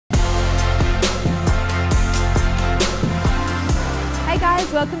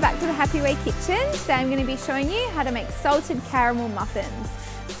guys, welcome back to the Happy Way Kitchen. Today I'm going to be showing you how to make salted caramel muffins.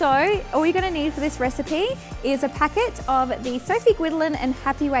 So all you're going to need for this recipe is a packet of the Sophie, Guidolin and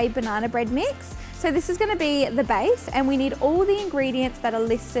Happy Way banana bread mix. So this is going to be the base, and we need all the ingredients that are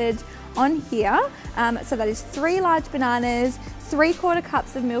listed on here. So that is 3 large bananas, 3/4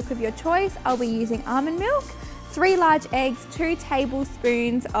 cups of milk of your choice. I'll be using almond milk, 3 large eggs, 2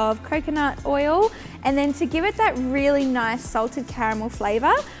 tablespoons of coconut oil, and then to give it that really nice salted caramel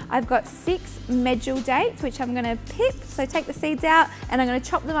flavour, I've got 6 medjool dates, which I'm going to pip, so take the seeds out, and I'm going to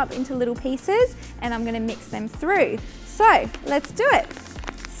chop them up into little pieces, and I'm going to mix them through. So let's do it.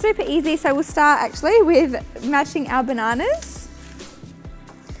 Super easy. So we'll start actually with mashing our bananas.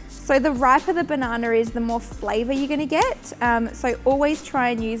 So the riper the banana is, the more flavour you're going to get. So always try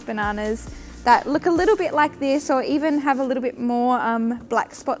and use bananas that look a little bit like this, or even have a little bit more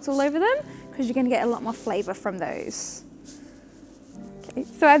black spots all over them, because you're going to get a lot more flavour from those. Okay,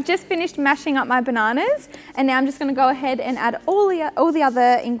 so I've just finished mashing up my bananas, and now I'm just going to go ahead and add all the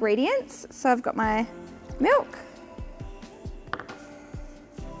other ingredients. So I've got my milk,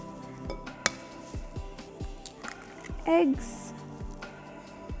 eggs,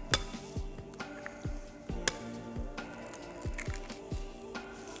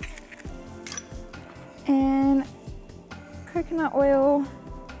 and coconut oil.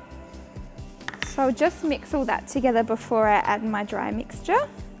 So I'll just mix all that together before I add my dry mixture.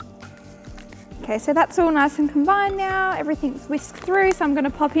 Okay, so that's all nice and combined now. Everything's whisked through, so I'm going to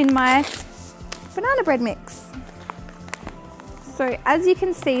pop in my banana bread mix. So as you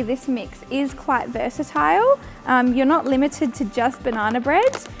can see, this mix is quite versatile. You're not limited to just banana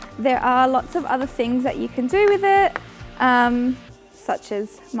bread. There are lots of other things that you can do with it, such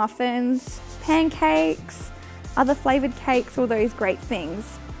as muffins, pancakes, other flavoured cakes, all those great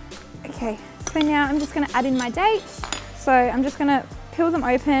things. Okay, so now I'm just going to add in my dates. So I'm just going to peel them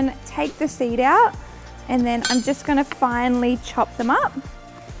open, take the seed out, and then I'm just going to finely chop them up.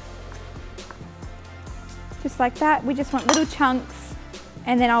 Just like that. We just want little chunks,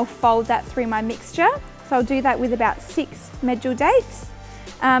 and then I'll fold that through my mixture. So I'll do that with about 6 medjool dates.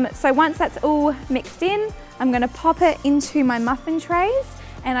 So once that's all mixed in, I'm going to pop it into my muffin trays.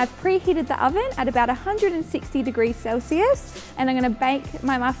 And I've preheated the oven at about 160 degrees Celsius, and I'm going to bake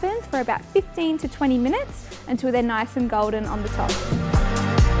my muffins for about 15 to 20 minutes until they're nice and golden on the top.